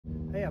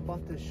Hey, I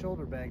bought this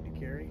shoulder bag to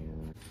carry.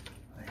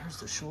 Here's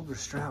the shoulder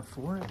strap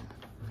for it.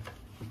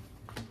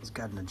 It's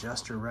got an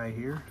adjuster right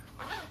here.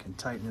 You can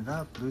tighten it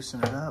up,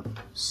 loosen it up,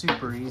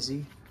 super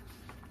easy.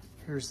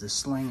 Here's the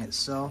sling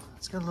itself.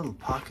 It's got a little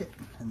pocket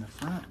in the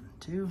front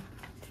too.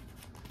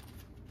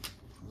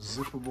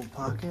 Zippable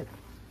pocket.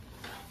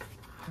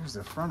 Here's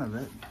the front of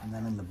it, and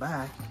then in the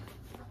back,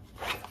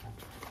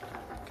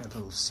 got a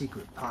little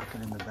secret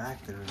pocket in the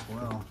back there as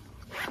well.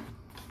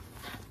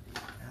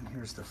 And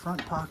here's the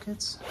front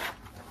pockets,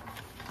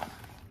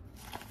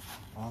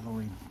 all the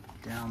way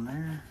down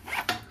there.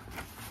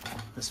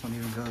 This one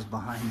even goes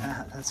behind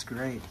that. That's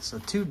great. So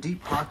 2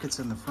 deep pockets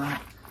in the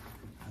front,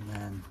 and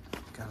then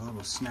got a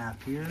little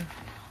snap here.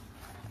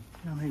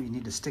 You know, maybe you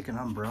need to stick an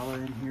umbrella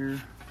in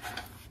here.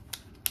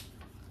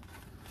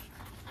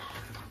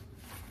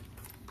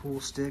 Pool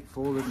stick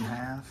folded in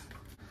half.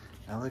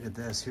 Now look at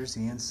this. Here's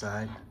the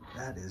inside.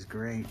 That is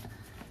great.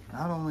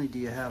 Not only do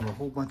you have a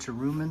whole bunch of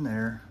room in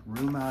there,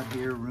 room out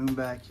here, room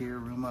back here,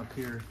 room up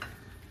here,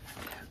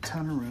 a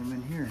ton of room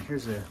in here.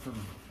 Here's a little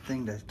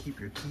thing to keep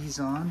your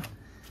keys on.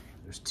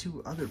 There's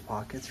 2 other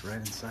pockets right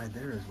inside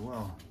there as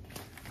well.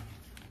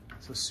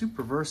 So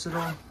super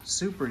versatile,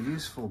 super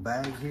useful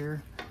bag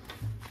here.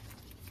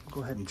 We'll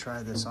go ahead and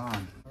try this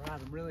on. All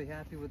right, I'm really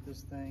happy with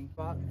this thing.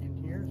 Spot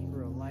in here is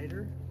for a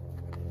lighter.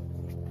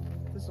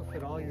 This will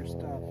fit all your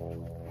stuff.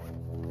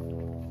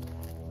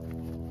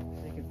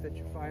 You can fit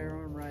your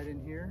firearm right in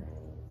here.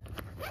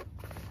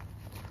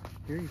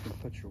 Here you can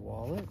put your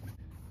wallet.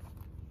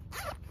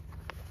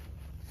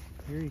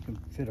 Here you can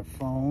fit a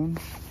phone,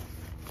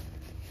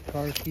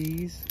 car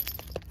keys,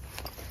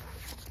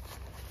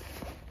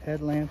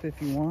 headlamp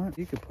if you want.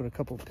 You could put a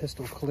couple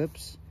pistol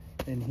clips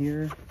in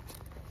here.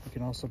 You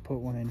can also put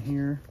one in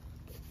here.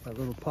 That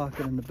little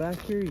pocket in the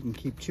back here, you can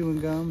keep chewing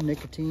gum,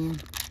 nicotine,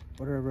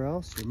 whatever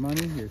else, your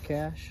money, your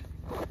cash.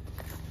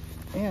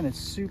 And it's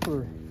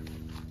super,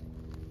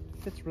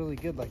 fits really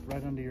good, like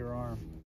right under your arm.